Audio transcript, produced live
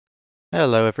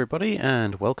Hello, everybody,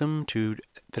 and welcome to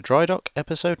the Drydock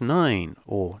episode 9,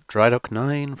 or Drydock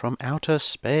 9 from Outer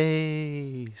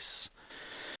Space.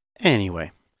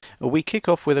 Anyway, we kick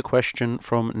off with a question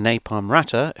from Napalm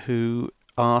Ratter, who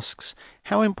asks,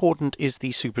 how important is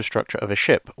the superstructure of a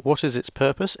ship? What is its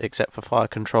purpose, except for fire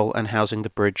control and housing the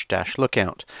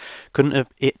bridge-lookout? Couldn't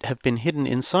it have been hidden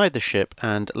inside the ship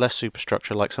and less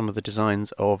superstructure like some of the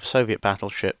designs of Soviet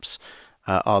battleships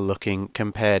are looking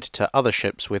compared to other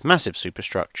ships with massive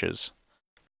superstructures?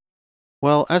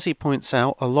 Well, as he points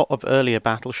out, a lot of earlier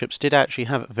battleships did actually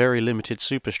have very limited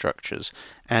superstructures,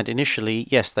 and initially,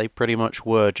 yes, they pretty much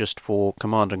were just for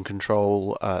command and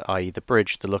control, i.e., the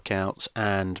bridge, the lookouts,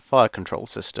 and fire control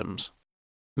systems,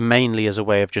 mainly as a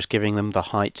way of just giving them the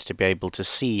height to be able to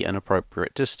see an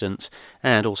appropriate distance,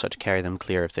 and also to carry them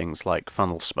clear of things like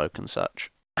funnel smoke and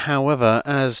such. However,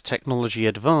 as technology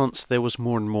advanced, there was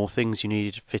more and more things you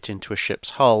needed to fit into a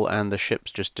ship's hull, and the ships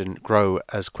just didn't grow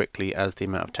as quickly as the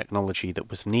amount of technology that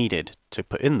was needed to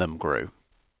put in them grew.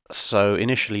 So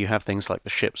initially you have things like the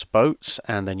ship's boats,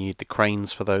 and then you need the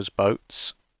cranes for those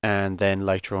boats, and then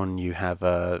later on you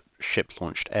have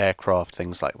ship-launched aircraft,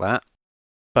 things like that.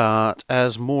 But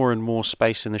as more and more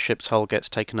space in the ship's hull gets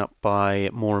taken up by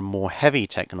more and more heavy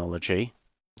technology,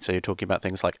 so you're talking about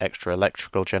things like extra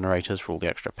electrical generators for all the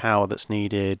extra power that's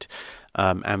needed,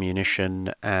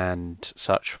 ammunition and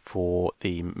such for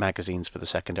the magazines for the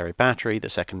secondary battery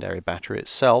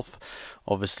itself,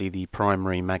 obviously the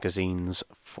primary magazines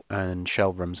and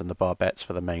shell rooms and the barbettes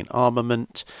for the main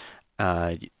armament,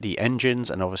 the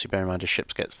engines, and obviously bear in mind as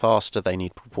ships get faster, they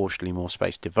need proportionally more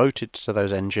space devoted to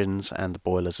those engines and the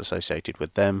boilers associated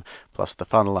with them, plus the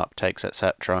funnel uptakes,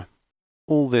 etc.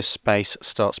 All this space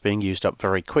starts being used up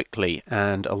very quickly,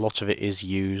 and a lot of it is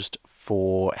used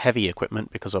for heavy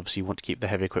equipment because obviously you want to keep the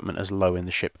heavy equipment as low in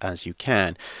the ship as you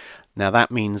can. Now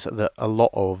that means that a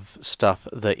lot of stuff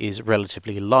that is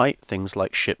relatively light, things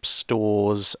like ship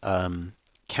stores,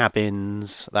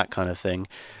 cabins, that kind of thing,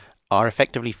 are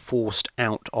effectively forced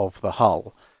out of the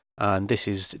hull. And this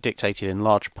is dictated in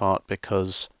large part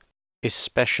because,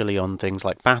 especially on things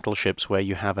like battleships where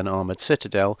you have an armoured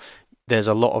citadel, there's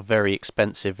a lot of very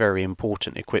expensive, very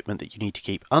important equipment that you need to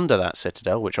keep under that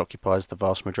citadel, which occupies the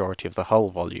vast majority of the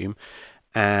hull volume.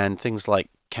 And things like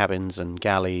cabins and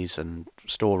galleys and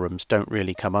storerooms don't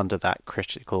really come under that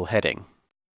critical heading.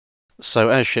 So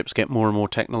as ships get more and more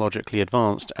technologically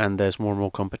advanced and there's more and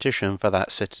more competition for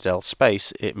that citadel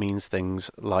space, it means things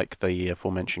like the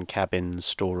aforementioned cabins,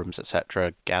 storerooms,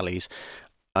 etc., galleys,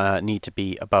 need to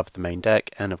be above the main deck,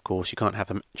 and of course you can't have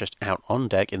them just out on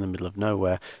deck in the middle of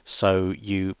nowhere, so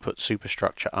you put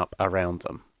superstructure up around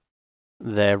them.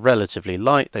 They're relatively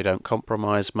light, they don't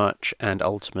compromise much, and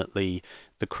ultimately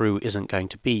the crew isn't going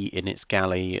to be in its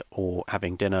galley or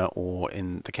having dinner, or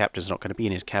the captain's not going to be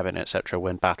in his cabin, etc.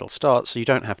 when battle starts, so you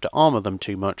don't have to armour them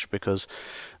too much, because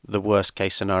the worst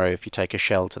case scenario if you take a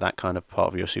shell to that kind of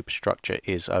part of your superstructure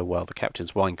is, oh well, the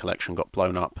captain's wine collection got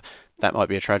blown up. That might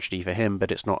be a tragedy for him,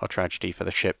 but it's not a tragedy for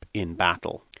the ship in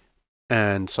battle.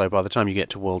 And so by the time you get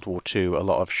to World War II, a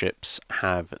lot of ships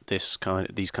have these kind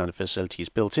of facilities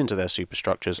built into their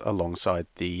superstructures alongside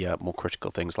the more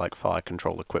critical things like fire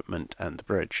control equipment and the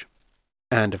bridge.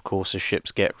 And of course, as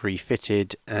ships get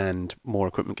refitted and more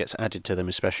equipment gets added to them,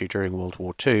 especially during World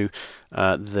War II,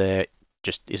 there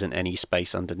just isn't any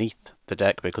space underneath the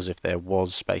deck, because if there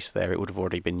was space there, it would have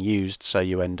already been used, so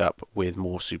you end up with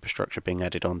more superstructure being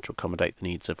added on to accommodate the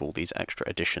needs of all these extra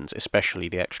additions, especially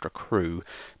the extra crew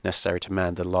necessary to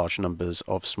man the large numbers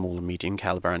of small and medium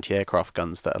caliber anti-aircraft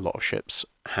guns that a lot of ships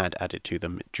had added to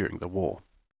them during the war.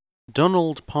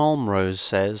 Donald Palmrose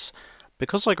says,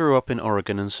 because I grew up in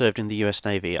Oregon and served in the US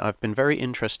Navy, I've been very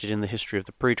interested in the history of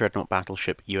the pre-dreadnought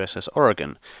battleship USS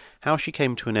Oregon. How she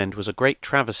came to an end was a great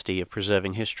travesty of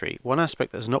preserving history. One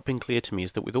aspect that has not been clear to me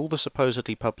is that with all the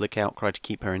supposedly public outcry to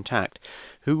keep her intact,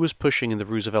 who was pushing in the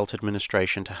Roosevelt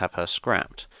administration to have her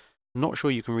scrapped? I'm not sure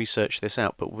you can research this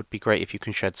out, but it would be great if you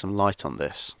can shed some light on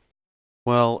this.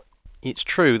 Well, it's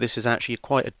true, this is actually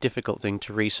quite a difficult thing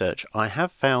to research. I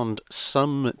have found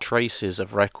some traces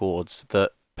of records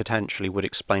that potentially would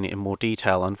explain it in more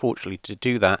detail. Unfortunately, to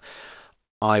do that,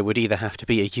 I would either have to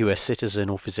be a US citizen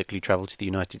or physically travel to the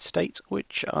United States,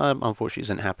 which unfortunately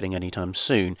isn't happening anytime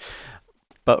soon.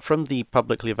 But from the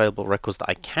publicly available records that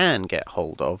I can get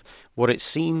hold of, what it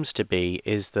seems to be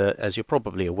is that, as you're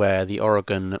probably aware, the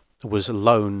Oregon was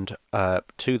loaned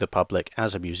to the public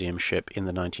as a museum ship in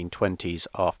the 1920s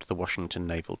after the Washington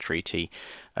Naval Treaty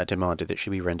demanded that she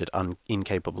be rendered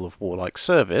incapable of warlike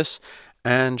service,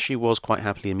 and she was quite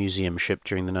happily a museum ship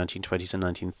during the 1920s and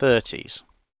 1930s.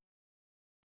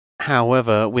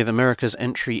 However, with America's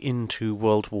entry into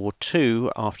World War II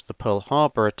after the Pearl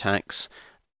Harbour attacks,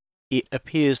 it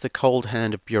appears the cold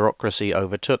hand of bureaucracy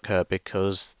overtook her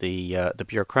because the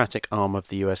bureaucratic arm of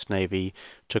the U.S. Navy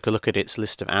took a look at its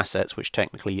list of assets, which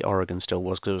technically Oregon still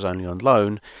was because it was only on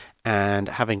loan, and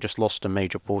having just lost a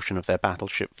major portion of their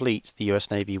battleship fleet, the U.S.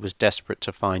 Navy was desperate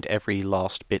to find every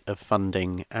last bit of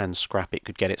funding and scrap it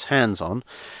could get its hands on,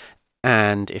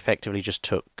 and effectively just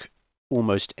took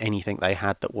almost anything they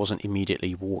had that wasn't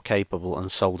immediately war capable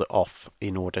and sold it off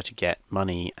in order to get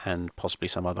money and possibly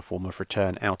some other form of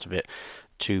return out of it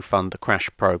to fund the crash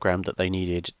program that they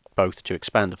needed, both to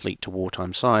expand the fleet to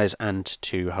wartime size and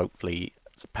to hopefully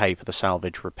pay for the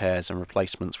salvage, repairs and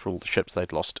replacements for all the ships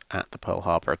they'd lost at the Pearl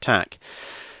Harbor attack.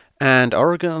 And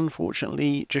Oregon,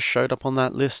 unfortunately, just showed up on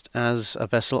that list as a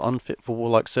vessel unfit for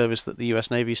warlike service that the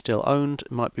US Navy still owned.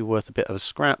 It might be worth a bit of a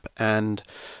scrap, and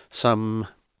some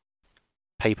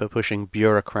paper-pushing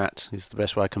bureaucrat, is the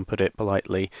best way I can put it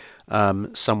politely,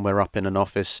 somewhere up in an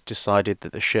office decided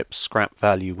that the ship's scrap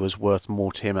value was worth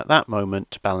more to him at that moment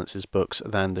to balance his books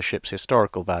than the ship's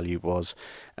historical value was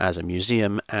as a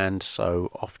museum, and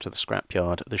so off to the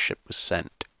scrapyard the ship was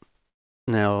sent.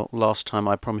 Now, last time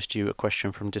I promised you a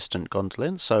question from distant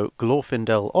Gondolin, so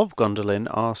Glorfindel of Gondolin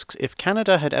asks, if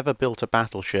Canada had ever built a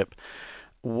battleship,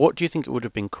 what do you think it would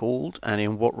have been called, and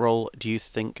in what role do you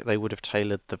think they would have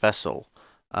tailored the vessel?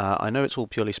 I know it's all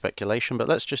purely speculation, but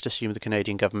let's just assume the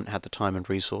Canadian government had the time and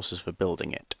resources for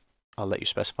building it. I'll let you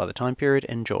specify the time period.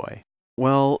 Enjoy.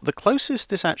 Well, the closest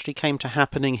this actually came to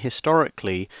happening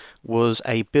historically was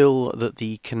a bill that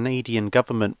the Canadian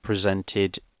government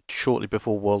presented shortly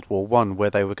before World War One, where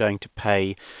they were going to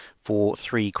pay for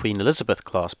 3 Queen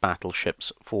Elizabeth-class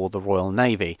battleships for the Royal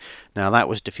Navy. Now, that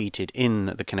was defeated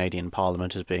in the Canadian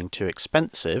Parliament as being too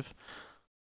expensive,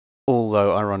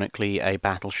 although, ironically, a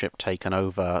battleship taken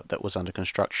over that was under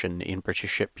construction in British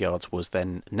shipyards was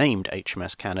then named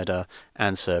HMS Canada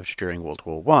and served during World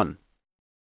War One.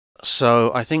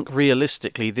 So I think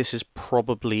realistically this is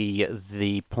probably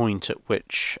the point at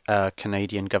which a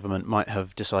Canadian government might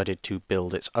have decided to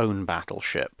build its own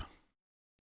battleship.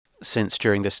 Since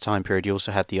during this time period you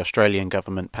also had the Australian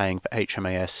government paying for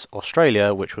HMAS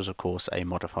Australia, which was of course a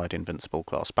modified Invincible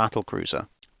class battlecruiser.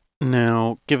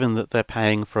 Now, given that they're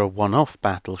paying for a one-off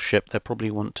battleship, they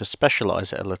probably want to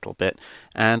specialise it a little bit,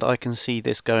 and I can see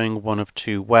this going one of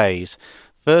two ways.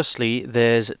 Firstly,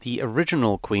 there's the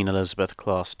original Queen Elizabeth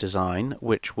class design,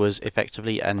 which was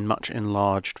effectively a much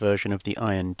enlarged version of the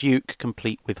Iron Duke,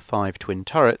 complete with 5 twin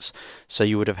turrets, so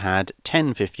you would have had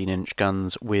 10 15-inch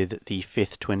guns with the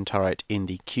 5th twin turret in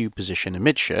the Q position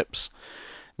amidships.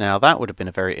 Now, that would have been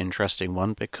a very interesting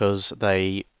one because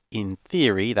in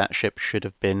theory, that ship should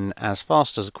have been as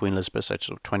fast as a Queen Elizabeth, so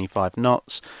sort of 25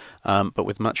 knots, but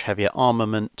with much heavier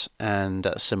armament and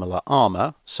similar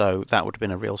armour, so that would have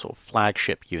been a real sort of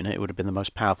flagship unit. It would have been the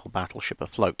most powerful battleship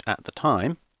afloat at the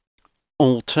time.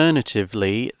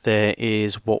 Alternatively, there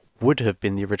is what would have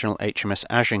been the original HMS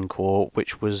Agincourt,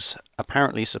 which was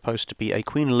apparently supposed to be a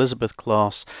Queen Elizabeth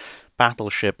class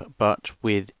battleship, but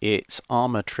with its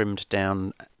armour trimmed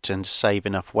down to save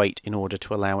enough weight in order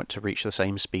to allow it to reach the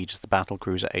same speed as the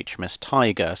battlecruiser HMS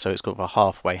Tiger, so it's got a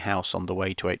halfway house on the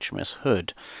way to HMS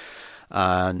Hood.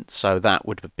 And so that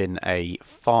would have been a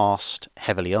fast,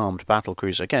 heavily armed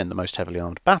battlecruiser, again, the most heavily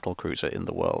armed battlecruiser in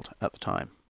the world at the time.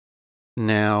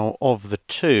 Now, of the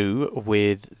two,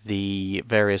 with the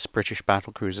various British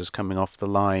battlecruisers coming off the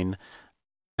line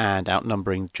and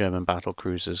outnumbering German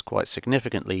battlecruisers quite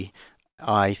significantly,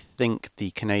 I think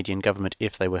the Canadian government,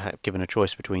 if they were given a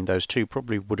choice between those two,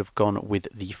 probably would have gone with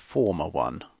the former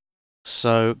one.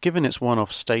 So, given its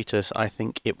one-off status, I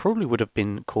think it probably would have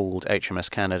been called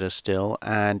HMS Canada still,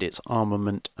 and its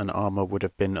armament and armour would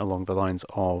have been along the lines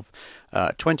of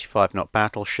 25-knot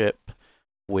battleship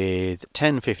with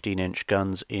 10 15-inch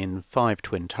guns in 5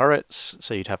 twin turrets,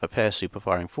 so you'd have a pair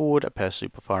super-firing forward, a pair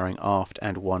super-firing aft,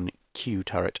 and 1 Q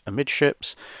turret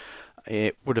amidships.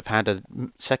 It would have had a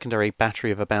secondary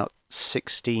battery of about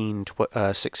 16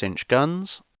 6-inch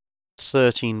guns,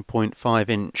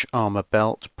 13.5-inch armour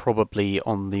belt, probably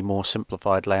on the more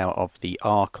simplified layout of the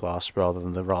R-class rather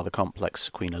than the rather complex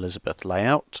Queen Elizabeth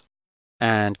layout.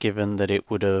 And given that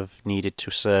it would have needed to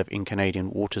serve in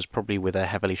Canadian waters, probably with a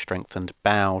heavily strengthened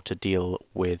bow to deal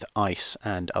with ice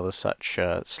and other such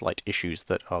slight issues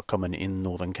that are common in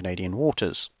northern Canadian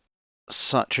waters.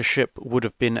 Such a ship would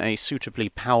have been a suitably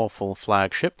powerful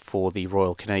flagship for the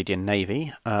Royal Canadian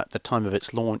Navy at the time of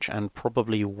its launch, and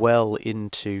probably well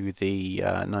into the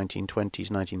 1920s,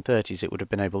 1930s, it would have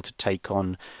been able to take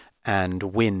on and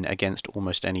win against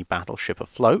almost any battleship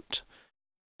afloat.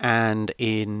 And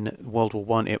in World War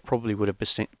One, it probably would have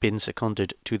been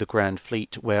seconded to the Grand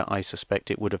Fleet, where I suspect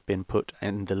it would have been put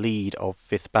in the lead of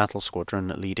 5th Battle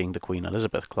Squadron, leading the Queen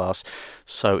Elizabeth class.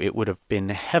 So it would have been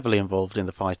heavily involved in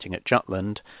the fighting at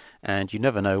Jutland. And you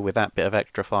never know, with that bit of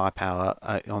extra firepower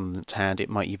on hand, it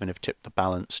might even have tipped the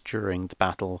balance during the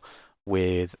battle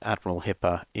with Admiral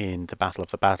Hipper in the Battle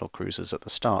of the Battlecruisers at the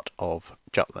start of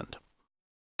Jutland.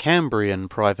 Cambrian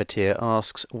privateer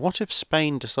asks, what if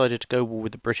Spain decided to go war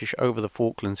with the British over the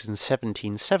Falklands in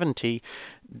 1770,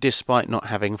 despite not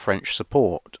having French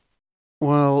support?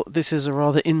 Well, this is a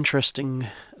rather interesting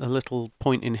little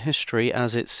point in history,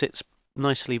 as it sits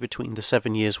nicely between the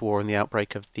 7 Years' War and the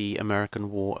outbreak of the American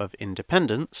War of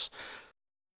Independence.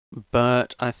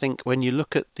 But I think when you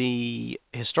look at the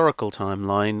historical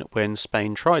timeline, when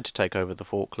Spain tried to take over the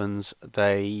Falklands,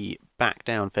 they backed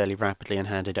down fairly rapidly and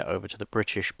handed it over to the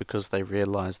British because they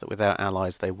realised that without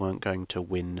allies they weren't going to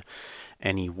win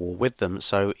any war with them.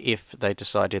 So if they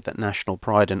decided that national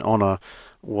pride and honour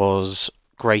was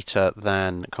greater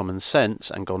than common sense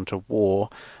and gone to war,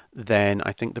 then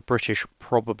I think the British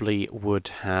probably would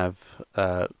have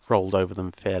rolled over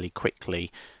them fairly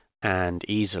quickly and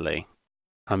easily.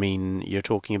 I mean, you're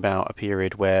talking about a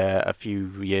period where a few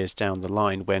years down the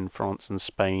line, when France and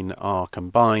Spain are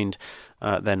combined,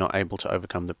 they're not able to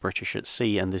overcome the British at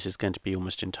sea, and this is going to be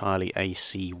almost entirely a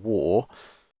sea war.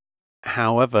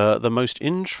 However, the most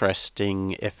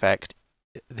interesting effect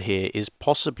here is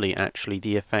possibly actually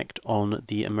the effect on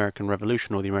the American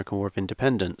Revolution or the American War of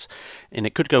Independence. And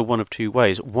it could go one of two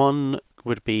ways. One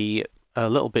would be a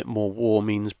little bit more war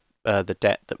means the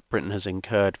debt that Britain has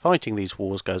incurred fighting these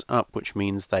wars goes up, which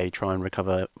means they try and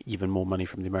recover even more money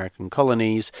from the American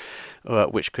colonies,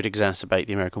 which could exacerbate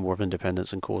the American War of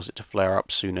Independence and cause it to flare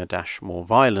up sooner more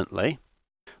violently.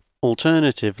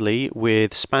 Alternatively,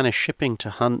 with Spanish shipping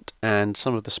to hunt and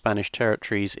some of the Spanish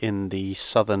territories in the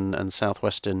southern and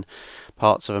southwestern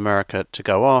parts of America to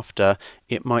go after,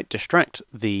 it might distract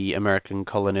the American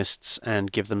colonists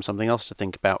and give them something else to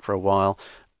think about for a while,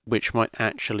 which might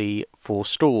actually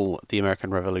forestall the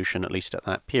American Revolution, at least at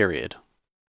that period.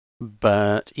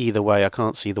 But either way, I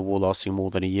can't see the war lasting more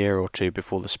than a year or two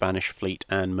before the Spanish fleet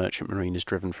and merchant marine is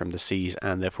driven from the seas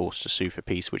and they're forced to sue for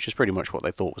peace, which is pretty much what they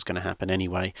thought was going to happen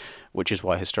anyway, which is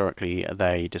why historically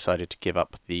they decided to give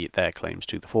up their claims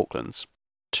to the Falklands.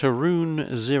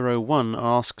 Taroon01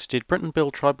 asks, did Britain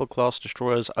build tribal-class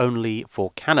destroyers only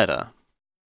for Canada?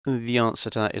 The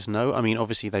answer to that is no. I mean,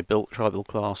 obviously they built tribal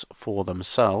class for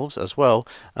themselves as well,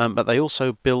 but they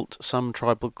also built some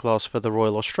tribal class for the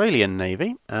Royal Australian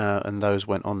Navy, and those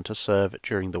went on to serve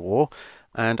during the war.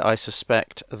 And I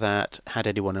suspect that had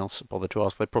anyone else bothered to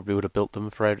ask, they probably would have built them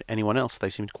for anyone else.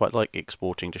 They seemed quite like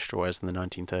exporting destroyers in the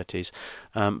 1930s.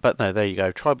 But no, there you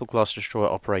go. Tribal class destroyer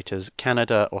operators,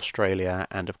 Canada, Australia,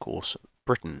 and of course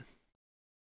Britain.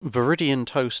 Viridian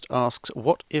Toast asks,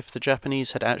 what if the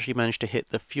Japanese had actually managed to hit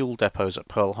the fuel depots at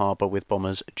Pearl Harbour with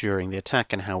bombers during the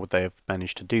attack, and how would they have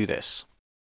managed to do this?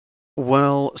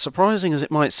 Well, surprising as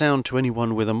it might sound to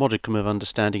anyone with a modicum of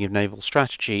understanding of naval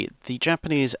strategy, the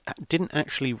Japanese didn't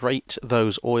actually rate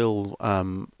those oil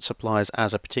supplies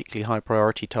as a particularly high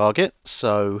priority target,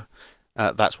 so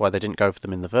that's why they didn't go for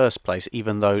them in the first place,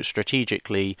 even though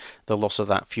strategically the loss of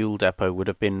that fuel depot would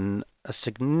have been a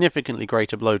significantly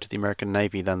greater blow to the American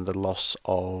Navy than the loss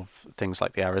of things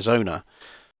like the Arizona.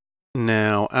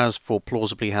 Now, as for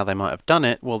plausibly how they might have done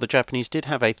it, well, the Japanese did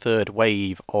have a third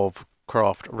wave of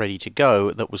craft ready to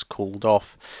go that was called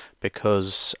off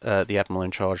because the admiral in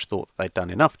charge thought that they'd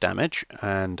done enough damage,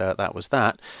 and that was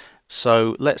that.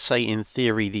 So let's say in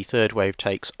theory the third wave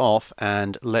takes off,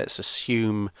 and let's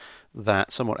assume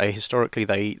that somewhat ahistorically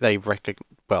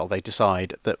they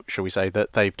decide that, shall we say,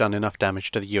 that they've done enough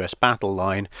damage to the US battle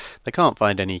line. They can't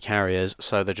find any carriers,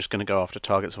 so they're just going to go after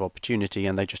targets of opportunity,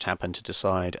 and they just happen to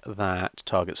decide that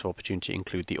targets of opportunity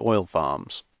include the oil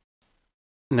farms.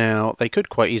 Now, they could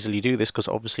quite easily do this because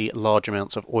obviously large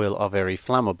amounts of oil are very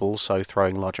flammable, so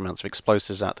throwing large amounts of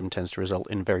explosives at them tends to result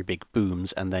in very big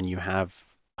booms, and then you have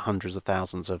hundreds of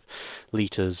thousands of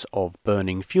litres of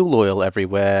burning fuel oil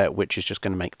everywhere, which is just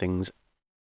going to make things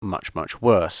much, much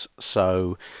worse.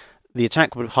 So the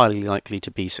attack would be highly likely to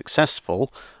be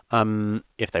successful,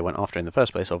 if they went after it in the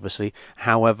first place, obviously.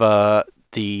 However,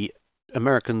 the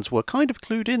Americans were kind of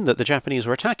clued in that the Japanese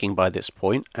were attacking by this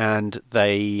point, and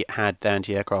they had the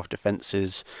anti-aircraft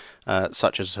defences,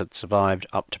 such as had survived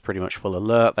up to pretty much full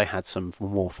alert. They had some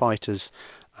more fighters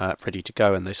ready to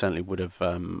go, and they certainly would have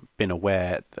been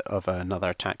aware of another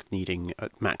attack needing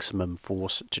maximum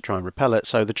force to try and repel it.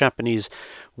 So the Japanese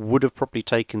would have probably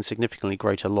taken significantly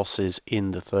greater losses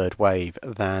in the third wave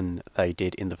than they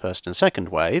did in the first and second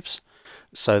waves.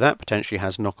 So that potentially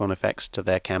has knock-on effects to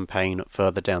their campaign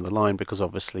further down the line, because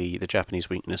obviously the Japanese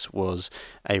weakness was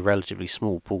a relatively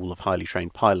small pool of highly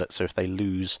trained pilots. So if they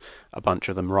lose a bunch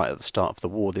of them right at the start of the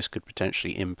war, this could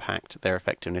potentially impact their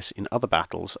effectiveness in other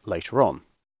battles later on.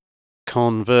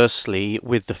 Conversely,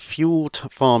 with the fuel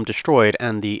farm destroyed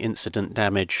and the incident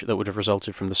damage that would have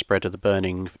resulted from the spread of the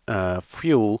burning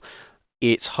fuel,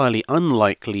 it's highly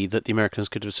unlikely that the Americans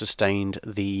could have sustained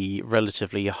the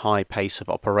relatively high pace of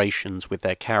operations with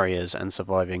their carriers and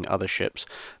surviving other ships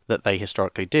that they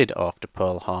historically did after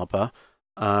Pearl Harbor.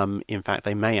 In fact,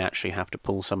 they may actually have to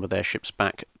pull some of their ships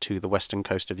back to the western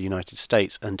coast of the United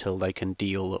States until they can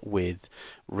deal with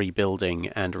rebuilding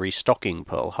and restocking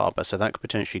Pearl Harbor. So that could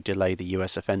potentially delay the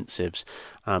US offensives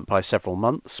by several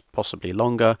months, possibly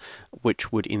longer,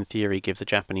 which would, in theory, give the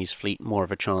Japanese fleet more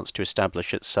of a chance to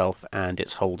establish itself and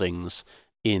its holdings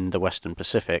in the Western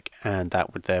Pacific, and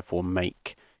that would therefore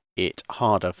make it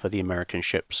harder for the American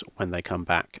ships when they come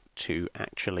back to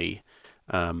actually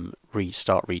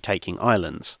restart retaking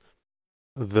islands.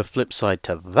 The flip side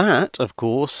to that, of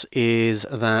course, is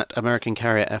that American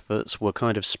carrier efforts were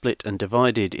kind of split and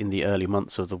divided in the early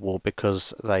months of the war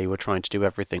because they were trying to do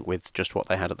everything with just what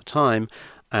they had at the time,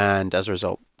 and as a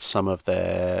result, some of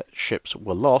their ships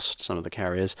were lost, some of the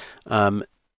carriers.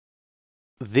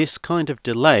 This kind of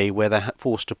delay, where they're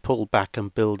forced to pull back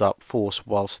and build up force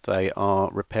whilst they are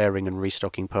repairing and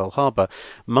restocking Pearl Harbor,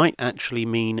 might actually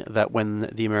mean that when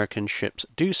the American ships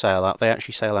do sail out, they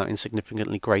actually sail out in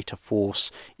significantly greater force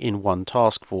in one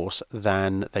task force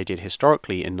than they did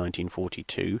historically in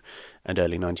 1942 and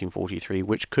early 1943,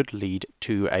 which could lead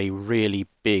to a really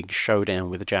big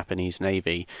showdown with the Japanese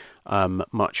Navy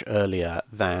much earlier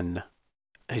than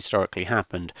historically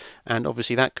happened, and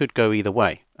obviously that could go either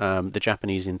way. The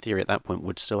Japanese, in theory, at that point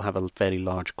would still have a fairly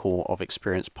large core of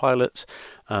experienced pilots,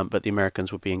 but the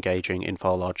Americans would be engaging in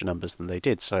far larger numbers than they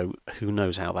did, so who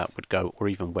knows how that would go, or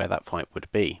even where that fight would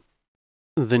be.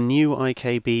 The new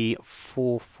IKB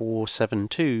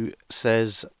 4472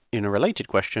 says, in a related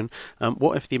question,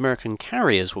 what if the American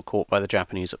carriers were caught by the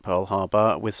Japanese at Pearl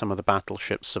Harbor, with some of the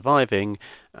battleships surviving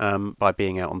by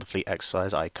being out on the fleet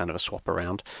exercise, kind of a swap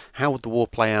around? How would the war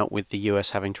play out with the US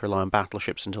having to rely on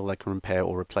battleships until they can repair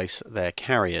or replace their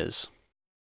carriers?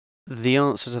 The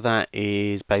answer to that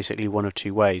is basically one of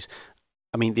two ways.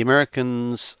 I mean, the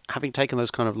Americans, having taken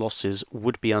those kind of losses,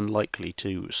 would be unlikely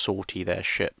to sortie their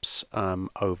ships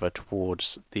over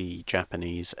towards the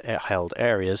Japanese held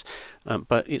areas,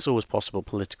 but it's always possible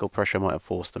political pressure might have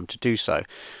forced them to do so.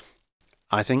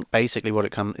 I think basically what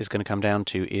is going to come down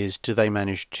to is, do they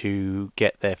manage to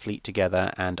get their fleet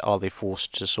together, and are they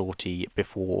forced to sortie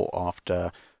before or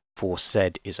after Force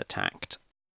Z is attacked?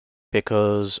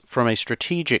 Because from a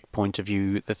strategic point of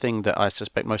view, the thing that I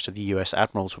suspect most of the US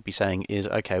admirals would be saying is,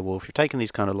 okay, well, if you're taking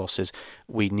these kind of losses,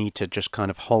 we need to just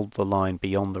kind of hold the line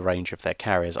beyond the range of their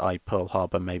carriers, i.e. Pearl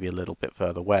Harbor, maybe a little bit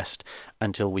further west,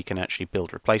 until we can actually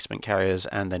build replacement carriers,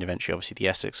 and then eventually, obviously, the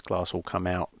Essex class will come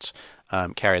out,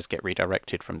 carriers get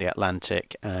redirected from the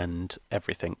Atlantic, and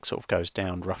everything sort of goes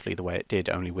down roughly the way it did,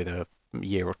 only with a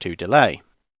year or two delay.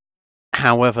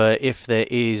 However, if there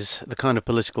is the kind of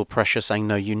political pressure saying,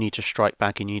 no, you need to strike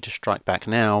back and you need to strike back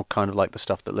now, kind of like the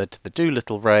stuff that led to the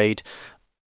Doolittle raid,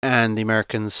 and the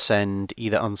Americans send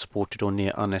either unsupported or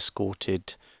near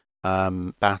unescorted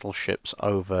battleships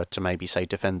over to maybe, say,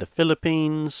 defend the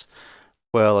Philippines,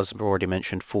 well, as I've already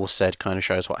mentioned, Force Z kind of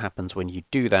shows what happens when you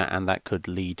do that, and that could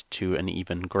lead to an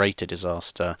even greater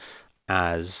disaster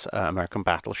as American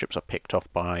battleships are picked off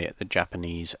by the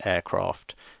Japanese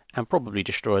aircraft, and probably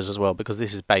destroyers as well, because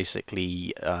this is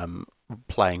basically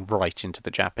playing right into the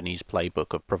Japanese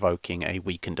playbook of provoking a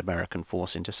weakened American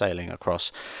force into sailing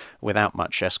across without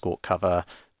much escort cover,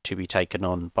 to be taken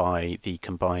on by the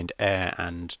combined air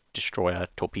and destroyer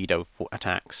torpedo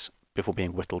attacks before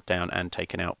being whittled down and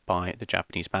taken out by the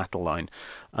Japanese battle line,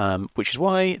 which is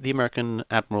why the American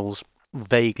admirals,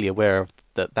 vaguely aware of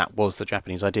that was the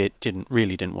Japanese idea, didn't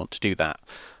want to do that.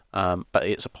 But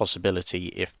it's a possibility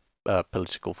if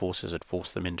political forces had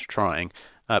forced them into trying,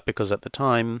 because at the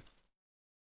time,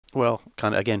 well,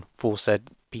 kind of again, Force said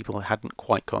people hadn't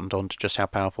quite gotten on to just how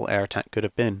powerful air attack could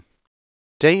have been.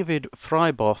 David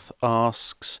Freiboth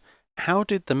asks, how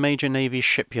did the major Navy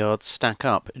shipyards stack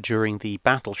up during the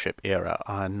battleship era,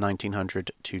 1900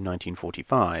 to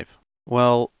 1945?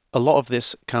 Well, a lot of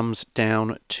this comes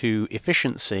down to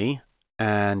efficiency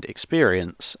and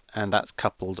experience, and that's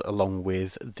coupled along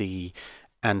with the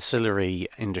ancillary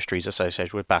industries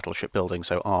associated with battleship building,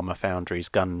 so armour foundries,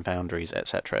 gun foundries,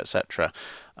 etc.,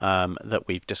 that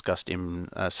we've discussed in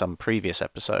some previous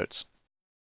episodes.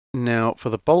 Now, for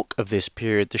the bulk of this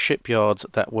period, the shipyards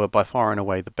that were by far and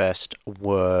away the best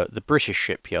were the British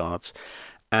shipyards,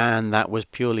 and that was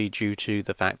purely due to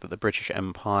the fact that the British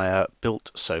Empire built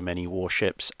so many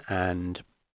warships and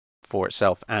for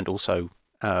itself and also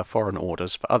foreign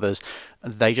orders for others.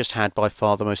 They just had by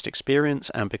far the most experience,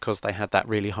 and because they had that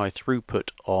really high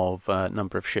throughput of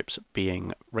number of ships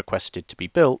being requested to be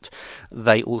built,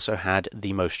 they also had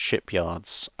the most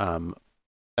shipyards.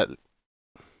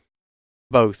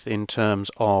 Both in terms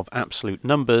of absolute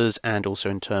numbers and also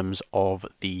in terms of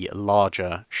the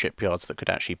larger shipyards that could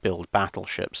actually build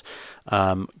battleships.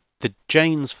 The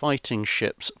Jane's fighting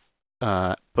ships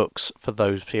books for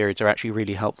those periods are actually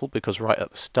really helpful because right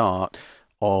at the start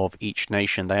of each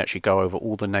nation, they actually go over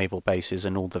all the naval bases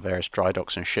and all the various dry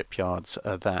docks and shipyards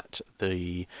that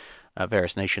the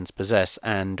various nations possess.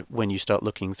 And when you start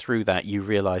looking through that, you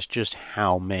realize just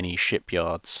how many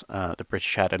shipyards the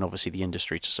British had, and obviously the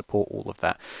industry to support all of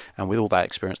that. And with all that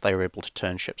experience, they were able to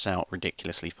turn ships out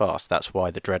ridiculously fast. That's why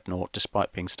the Dreadnought,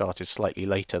 despite being started slightly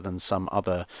later than some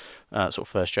other sort of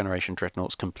first generation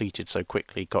Dreadnoughts, completed so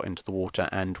quickly, got into the water,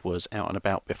 and was out and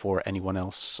about before anyone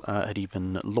else had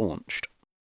even launched.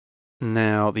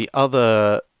 Now, the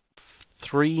other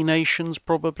three nations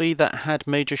probably that had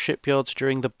major shipyards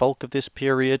during the bulk of this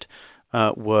period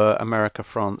were America,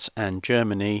 France, and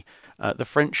Germany. The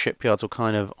French shipyards were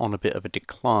kind of on a bit of a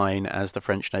decline as the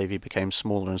French Navy became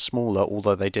smaller and smaller,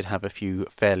 although they did have a few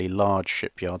fairly large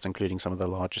shipyards, including some of the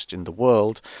largest in the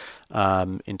world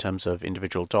in terms of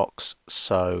individual docks.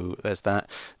 So there's that.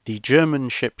 The German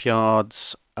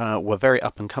shipyards were very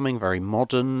up and coming, very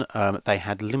modern. They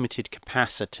had limited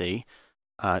capacity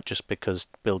just because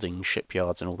building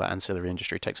shipyards and all that ancillary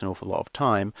industry takes an awful lot of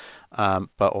time.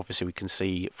 But obviously, we can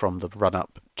see from the run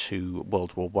up to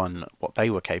World War One what they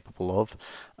were capable of.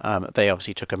 They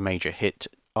obviously took a major hit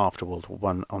after World War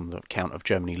One on the account of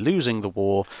Germany losing the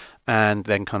war, and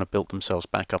then kind of built themselves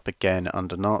back up again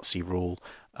under Nazi rule.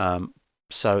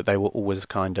 So they were always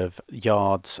kind of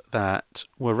yards that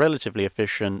were relatively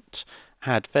efficient,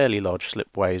 had fairly large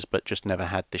slipways, but just never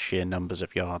had the sheer numbers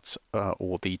of yards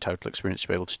or the total experience to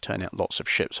be able to turn out lots of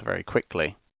ships very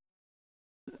quickly.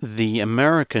 The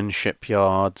American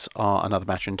shipyards are another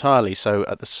matter entirely. So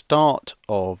at the start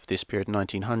of this period,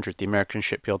 1900, the American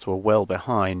shipyards were well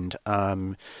behind.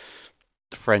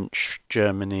 French,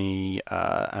 Germany,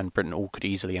 and Britain all could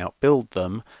easily outbuild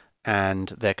them, and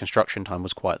their construction time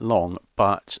was quite long.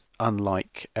 But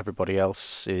unlike everybody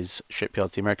else's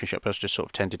shipyards, the American shipyards just sort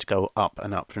of tended to go up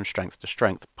and up from strength to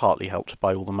strength, partly helped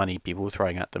by all the money people were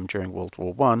throwing at them during World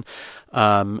War One.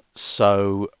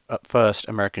 So at first,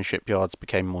 American shipyards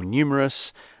became more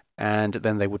numerous, and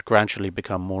then they would gradually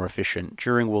become more efficient.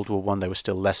 During World War One, they were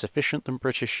still less efficient than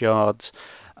British yards,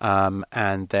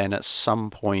 and then at some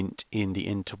point in the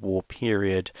interwar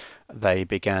period, they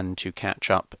began to catch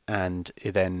up. And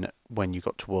then, when you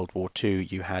got to World War Two,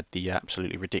 you had the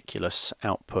absolutely ridiculous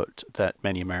output that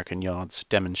many American yards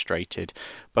demonstrated,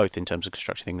 both in terms of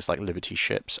constructing things like Liberty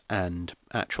ships and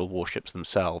actual warships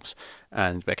themselves,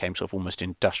 and became sort of almost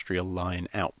industrial line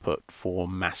output for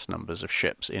mass numbers of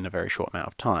ships in a very short amount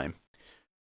of time.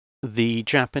 The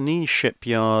Japanese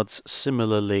shipyards,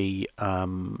 similarly,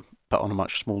 but on a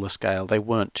much smaller scale, they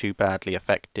weren't too badly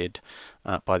affected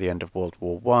by the end of World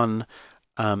War One.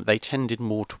 They tended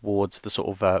more towards the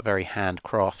sort of very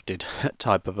handcrafted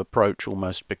type of approach,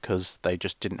 almost because they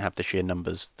just didn't have the sheer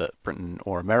numbers that Britain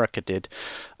or America did.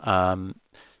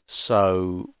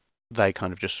 So they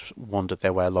kind of just wandered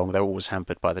their way along. They were always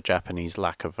hampered by the Japanese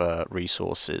lack of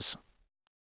resources.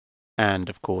 And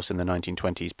of course, in the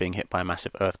 1920s, being hit by a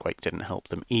massive earthquake didn't help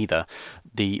them either.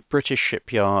 The British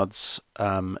shipyards,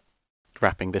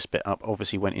 wrapping this bit up,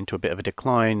 obviously went into a bit of a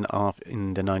decline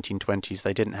in the 1920s.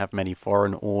 They didn't have many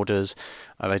foreign orders.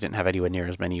 They didn't have anywhere near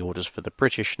as many orders for the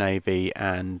British Navy,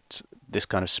 and this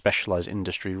kind of specialised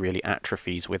industry really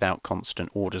atrophies without constant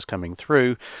orders coming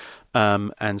through.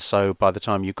 And so by the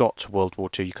time you got to World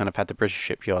War Two, you kind of had the British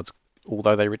shipyards,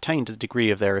 although they retained a degree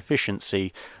of their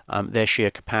efficiency, their sheer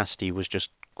capacity was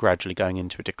just gradually going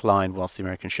into a decline whilst the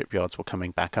American shipyards were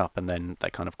coming back up, and then they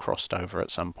kind of crossed over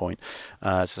at some point.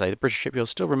 As I say, the British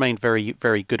shipyards still remained very,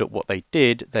 very good at what they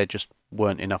did. There just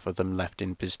weren't enough of them left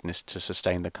in business to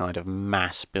sustain the kind of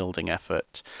mass building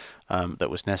effort that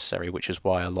was necessary, which is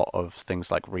why a lot of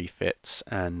things like refits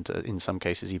and in some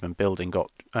cases even building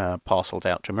got parcelled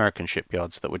out to American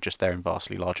shipyards that were just there in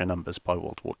vastly larger numbers by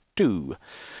World War II.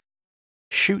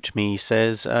 Shoot Me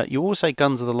says, you all say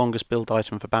guns are the longest build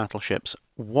item for battleships.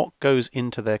 What goes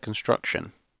into their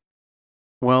construction?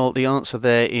 Well, the answer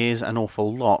there is an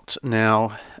awful lot.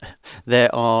 Now,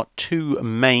 there are two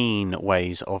main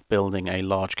ways of building a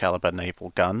large caliber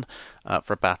naval gun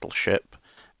for a battleship,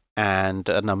 and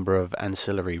a number of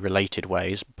ancillary related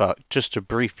ways, but just to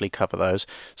briefly cover those.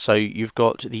 So you've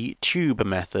got the tube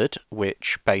method,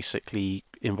 which basically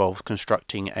involves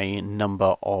constructing a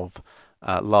number of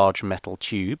large metal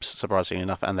tubes, surprisingly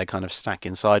enough, and they kind of stack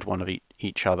inside one of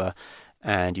each other,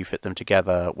 and you fit them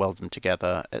together, weld them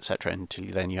together, etc., until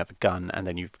then you have a gun, and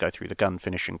then you go through the gun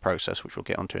finishing process, which we'll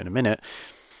get onto in a minute.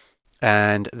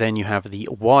 And then you have the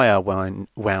wire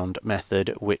wound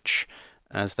method, which,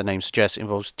 as the name suggests,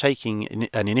 involves taking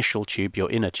an initial tube, your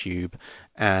inner tube,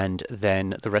 and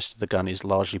then the rest of the gun is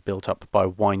largely built up by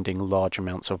winding large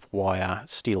amounts of wire,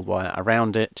 steel wire,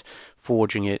 around it,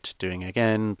 forging it, doing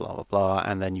again, blah blah blah,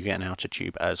 and then you get an outer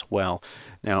tube as well.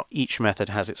 Now, each method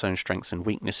has its own strengths and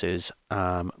weaknesses,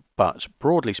 but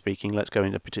broadly speaking, let's go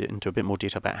into a bit more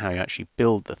detail about how you actually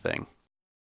build the thing.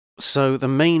 So the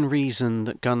main reason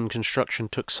that gun construction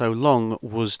took so long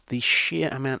was the sheer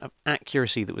amount of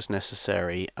accuracy that was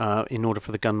necessary in order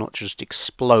for the gun not to just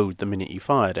explode the minute you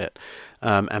fired it.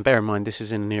 And bear in mind, this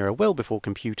is in an era well before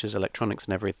computers, electronics,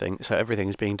 and everything, so everything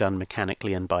is being done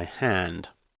mechanically and by hand.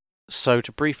 So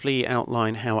to briefly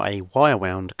outline how a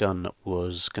wire-wound gun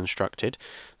was constructed,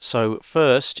 so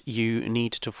first you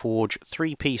need to forge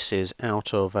three pieces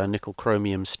out of a nickel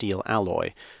chromium steel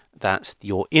alloy. That's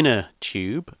your inner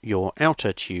tube, your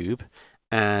outer tube,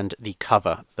 and the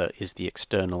cover that is the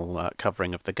external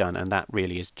covering of the gun, and that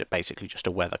really is basically just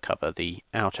a weather cover. The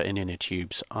outer and inner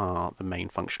tubes are the main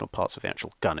functional parts of the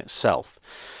actual gun itself.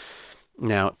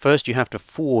 Now, first you have to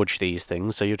forge these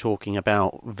things, so you're talking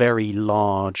about very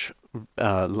large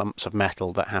lumps of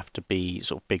metal that have to be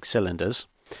sort of big cylinders,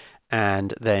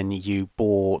 and then you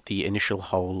bore the initial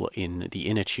hole in the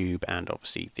inner tube and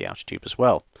obviously the outer tube as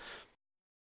well.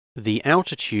 The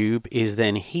outer tube is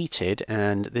then heated,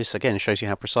 and this again shows you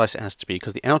how precise it has to be,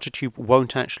 because the outer tube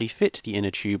won't actually fit the inner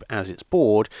tube as it's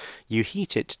bored. You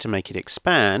heat it to make it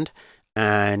expand,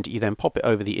 and you then pop it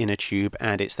over the inner tube,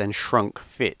 and it's then shrunk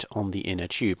fit on the inner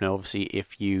tube. Now, obviously,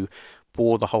 if you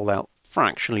bore the hole out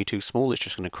fractionally too small, it's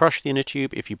just going to crush the inner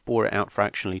tube. If you bore it out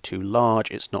fractionally too large,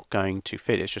 it's not going to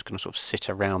fit. It's just going to sort of sit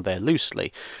around there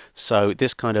loosely. So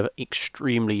this kind of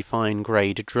extremely fine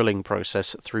grade drilling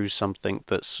process through something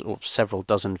that's sort of several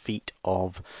dozen feet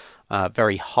of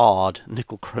very hard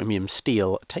nickel chromium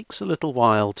steel takes a little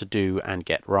while to do and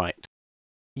get right.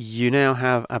 You now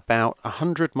have about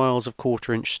 100 miles of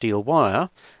quarter-inch steel wire,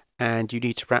 and you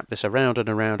need to wrap this around and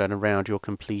around and around your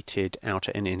completed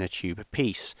outer and inner tube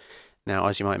piece. Now,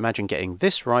 as you might imagine, getting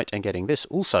this right and getting this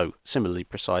also similarly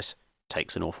precise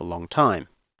takes an awful long time.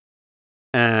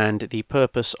 And the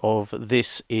purpose of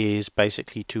this is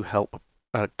basically to help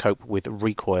cope with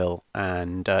recoil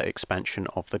and expansion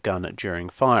of the gun during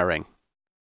firing.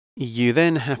 You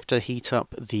then have to heat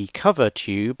up the cover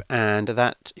tube, and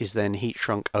that is then heat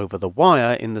shrunk over the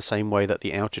wire in the same way that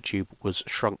the outer tube was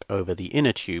shrunk over the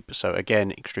inner tube. So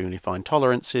again, extremely fine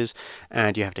tolerances,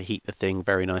 and you have to heat the thing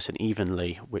very nice and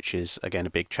evenly, which is again a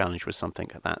big challenge with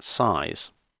something at that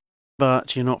size.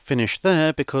 But you're not finished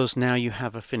there, because now you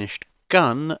have a finished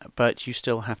gun, but you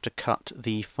still have to cut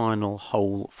the final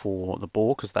hole for the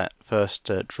bore, because that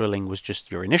first drilling was just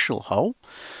your initial hole.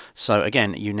 So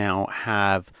again, you now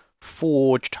have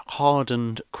forged,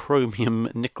 hardened chromium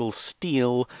nickel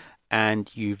steel, and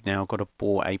you've now got to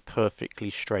bore a perfectly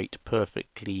straight,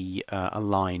 perfectly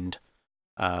aligned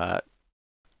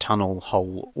tunnel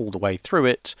hole all the way through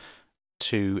it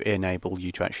to enable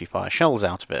you to actually fire shells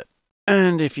out of it.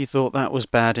 And if you thought that was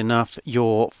bad enough,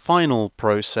 your final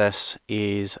process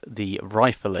is the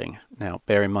rifling. Now,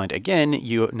 bear in mind, again,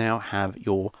 you now have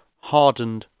your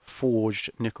hardened, forged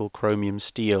nickel chromium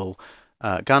steel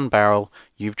gun barrel.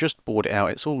 You've just bored it out.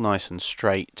 It's all nice and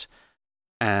straight.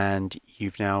 And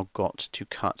you've now got to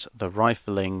cut the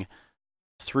rifling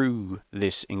through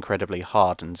this incredibly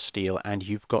hardened steel, and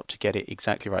you've got to get it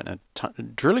exactly right. Now,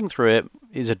 drilling through it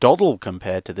is a doddle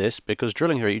compared to this, because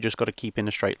drilling through it, you just got to keep in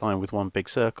a straight line with one big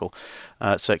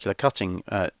circular cutting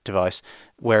device.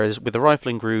 Whereas with the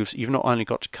rifling grooves, you've not only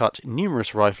got to cut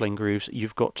numerous rifling grooves,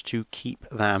 you've got to keep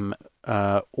them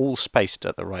all spaced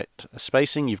at the right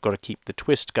spacing. You've got to keep the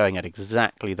twist going at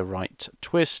exactly the right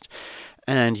twist,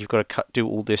 and you've got to do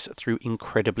all this through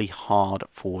incredibly hard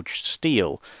forged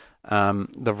steel.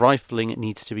 The rifling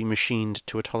needs to be machined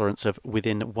to a tolerance of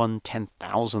within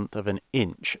 1/10,000th of an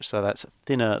inch, so that's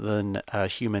thinner than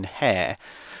human hair.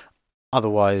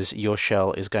 Otherwise, your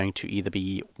shell is going to either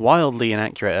be wildly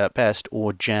inaccurate at best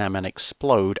or jam and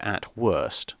explode at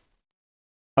worst.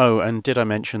 Oh, and did I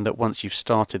mention that once you've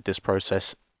started this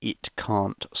process, it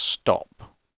can't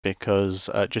stop, because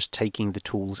just taking the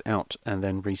tools out and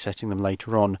then resetting them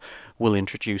later on will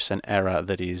introduce an error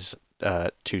that is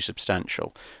too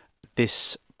substantial.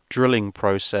 This drilling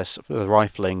process for the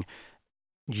rifling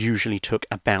usually took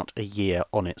about a year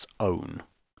on its own.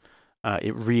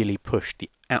 It really pushed the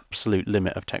absolute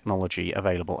limit of technology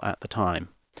available at the time.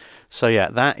 So yeah,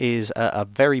 that is a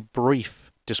very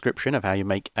brief description of how you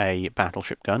make a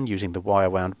battleship gun using the wire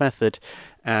wound method,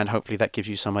 and hopefully that gives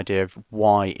you some idea of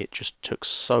why it just took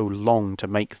so long to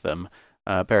make them.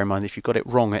 Bear in mind, if you got it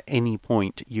wrong at any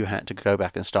point, you had to go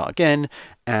back and start again,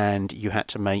 and you had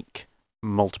to make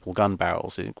multiple gun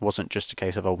barrels. It wasn't just a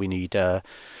case of, oh, we need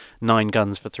 9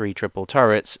 guns for 3 triple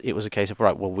turrets. It was a case of,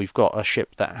 right, well, we've got a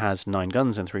ship that has 9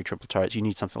 guns and 3 triple turrets. You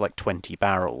need something like 20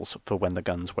 barrels for when the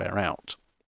guns wear out.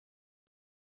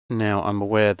 Now, I'm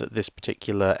aware that this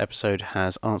particular episode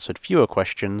has answered fewer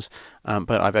questions,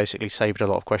 but I basically saved a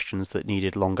lot of questions that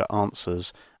needed longer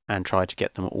answers and tried to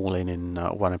get them all in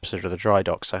one episode of the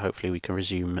Drydock, so hopefully we can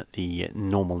resume the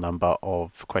normal number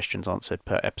of questions answered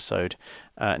per episode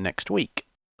next week.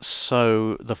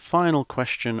 So, the final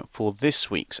question for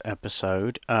this week's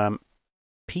episode,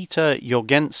 Peter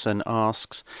Jorgensen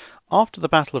asks, after the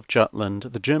Battle of Jutland,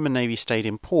 the German Navy stayed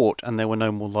in port and there were no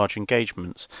more large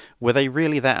engagements. Were they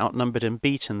really that outnumbered and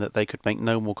beaten that they could make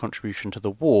no more contribution to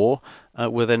the war?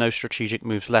 Were there no strategic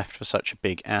moves left for such a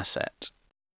big asset?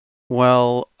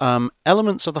 Well,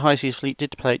 elements of the High Seas Fleet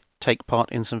did take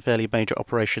part in some fairly major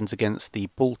operations against the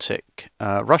Baltic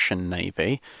Russian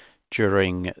Navy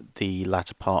during the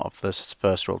latter part of the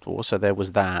First World War, so there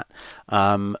was that.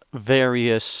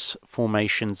 Various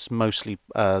formations, mostly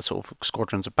sort of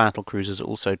squadrons of battle cruisers,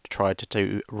 also tried to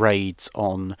do raids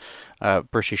on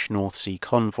British North Sea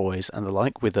convoys and the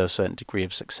like, with a certain degree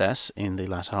of success in the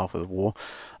latter half of the war.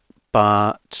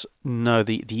 But no,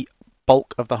 the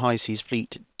bulk of the High Seas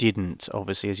Fleet didn't,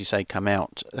 obviously, as you say, come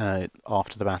out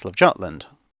after the Battle of Jutland.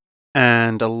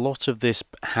 And a lot of this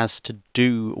has to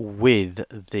do with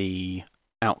the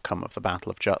outcome of the Battle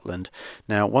of Jutland.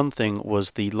 Now, one thing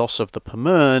was the loss of the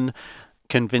Pommern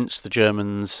convinced the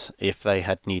Germans, if they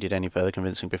had needed any further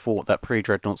convincing before, that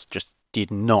pre-dreadnoughts just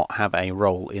did not have a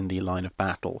role in the line of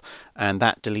battle, and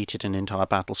that deleted an entire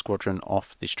battle squadron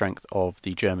off the strength of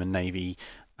the German Navy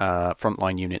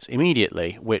frontline units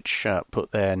immediately, which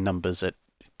put their numbers at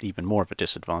even more of a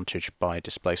disadvantage by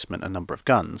displacement and number of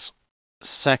guns.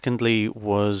 Secondly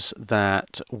was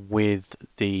that with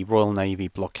the Royal Navy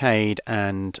blockade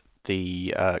and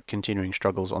the continuing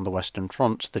struggles on the Western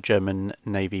Front, the German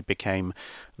Navy became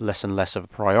less and less of a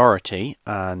priority,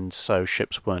 and so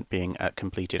ships weren't being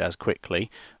completed as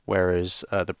quickly, whereas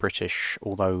the British,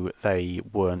 although they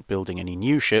weren't building any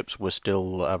new ships, were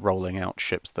still rolling out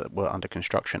ships that were under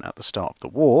construction at the start of the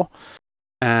war.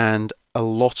 And a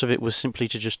lot of it was simply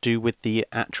to just do with the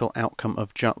actual outcome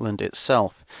of Jutland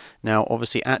itself. Now,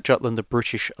 obviously, at Jutland, the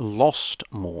British lost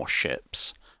more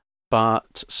ships,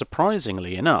 but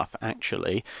surprisingly enough,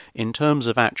 actually, in terms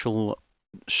of actual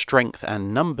strength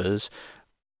and numbers,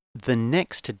 the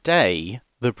next day,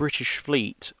 the British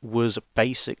fleet was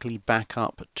basically back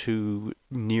up to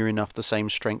near enough the same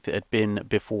strength it had been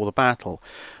before the battle,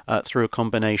 through a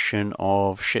combination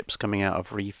of ships coming out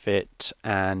of refit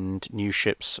and new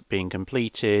ships being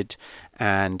completed,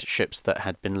 and ships that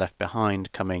had been left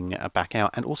behind coming back out,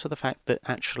 and also the fact that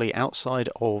actually outside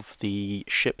of the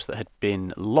ships that had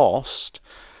been lost,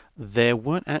 there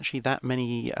weren't actually that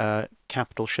many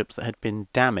capital ships that had been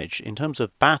damaged. In terms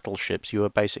of battleships, you were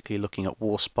basically looking at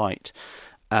Warspite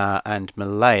and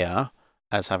Malaya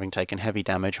as having taken heavy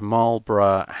damage.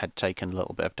 Marlborough had taken a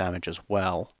little bit of damage as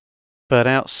well. But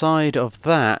outside of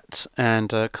that, and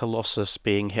Colossus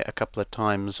being hit a couple of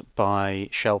times by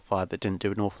shellfire that didn't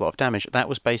do an awful lot of damage, that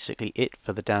was basically it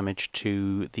for the damage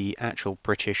to the actual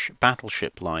British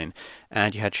battleship line.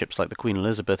 And you had ships like the Queen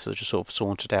Elizabeth that just sort of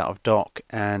sauntered out of dock,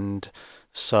 and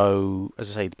so,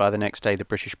 as I say, by the next day the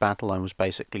British battle line was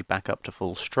basically back up to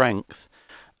full strength.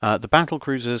 The battle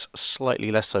cruisers, slightly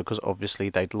less so, because obviously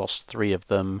they'd lost 3 of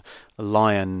them.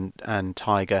 Lion and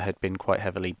Tiger had been quite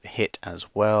heavily hit as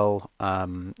well.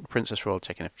 Princess Royal had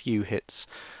taken a few hits.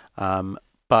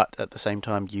 But at the same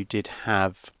time, you did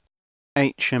have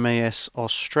HMAS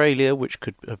Australia, which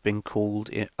could have been called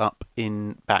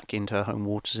back into home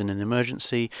waters in an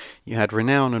emergency. You had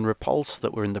Renown and Repulse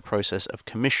that were in the process of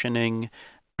commissioning.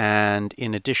 And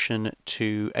in addition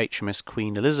to HMS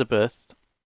Queen Elizabeth,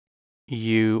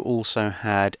 you also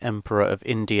had Emperor of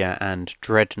India and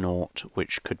Dreadnought,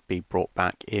 which could be brought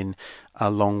back in,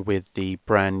 along with the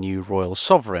brand new Royal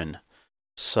Sovereign.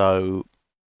 So,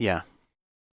 yeah.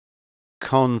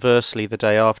 Conversely, the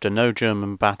day after, no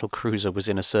German battle cruiser was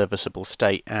in a serviceable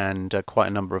state, and quite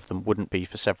a number of them wouldn't be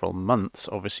for several months,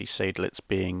 obviously Seydlitz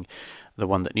being the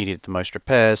one that needed the most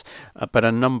repairs, but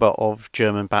a number of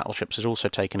German battleships had also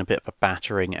taken a bit of a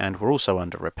battering and were also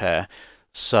under repair.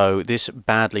 So this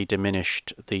badly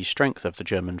diminished the strength of the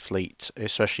German fleet,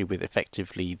 especially with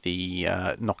effectively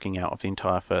the knocking out of the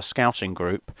entire first scouting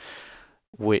group,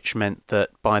 which meant that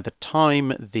by the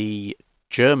time the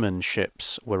German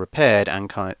ships were repaired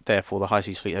and therefore the High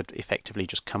Seas Fleet had effectively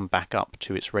just come back up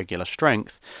to its regular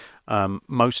strength,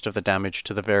 most of the damage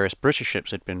to the various British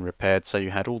ships had been repaired, so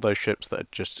you had all those ships that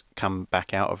had just come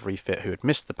back out of refit who had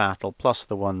missed the battle, plus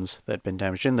the ones that had been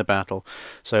damaged in the battle.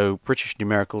 So British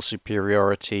numerical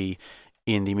superiority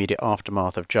in the immediate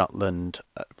aftermath of Jutland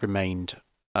remained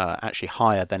actually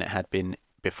higher than it had been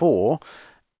before,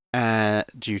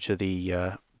 due to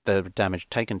the damage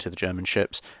taken to the German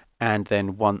ships. And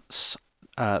then once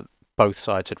both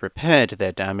sides had repaired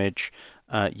their damage,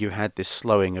 you had this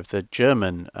slowing of the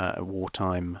German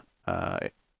wartime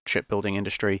shipbuilding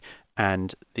industry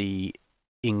and the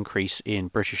increase in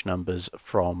British numbers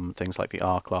from things like the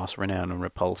R-class, Renown and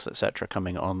Repulse, etc.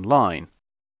 coming online.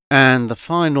 And the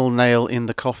final nail in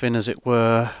the coffin, as it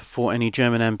were, for any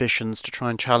German ambitions to try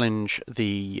and challenge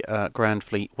the Grand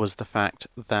Fleet was the fact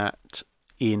that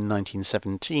in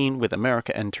 1917, with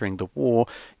America entering the war,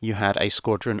 you had a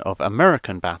squadron of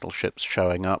American battleships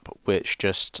showing up, which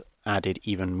just added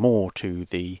even more to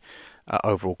the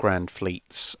overall Grand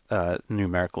Fleet's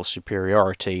numerical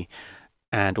superiority.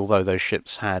 And although those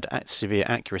ships had severe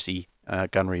accuracy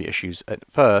gunnery issues at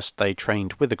first, they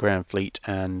trained with the Grand Fleet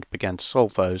and began to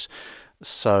solve those.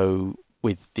 So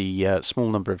with the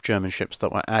small number of German ships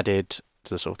that were added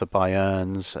to sort of the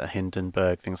Bayerns,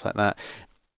 Hindenburg, things like that,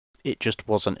 it just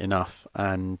wasn't enough.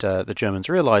 And the Germans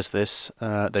realised this.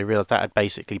 They realised that had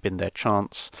basically been their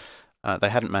chance. They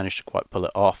hadn't managed to quite pull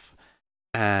it off.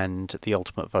 And the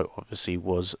ultimate vote, obviously,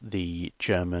 was the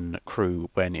German crew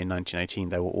when in 1918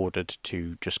 they were ordered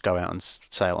to just go out and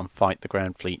sail and fight the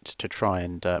Grand Fleet to try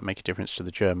and make a difference to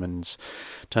the Germans'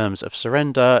 terms of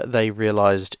surrender. They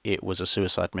realised it was a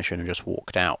suicide mission and just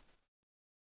walked out.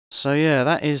 So yeah,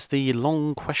 that is the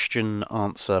long question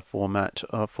answer format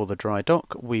for the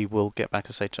Drydock. We will get back,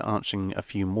 as I say, to answering a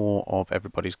few more of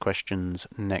everybody's questions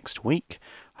next week.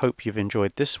 Hope you've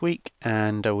enjoyed this week,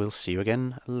 and we'll see you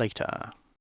again later.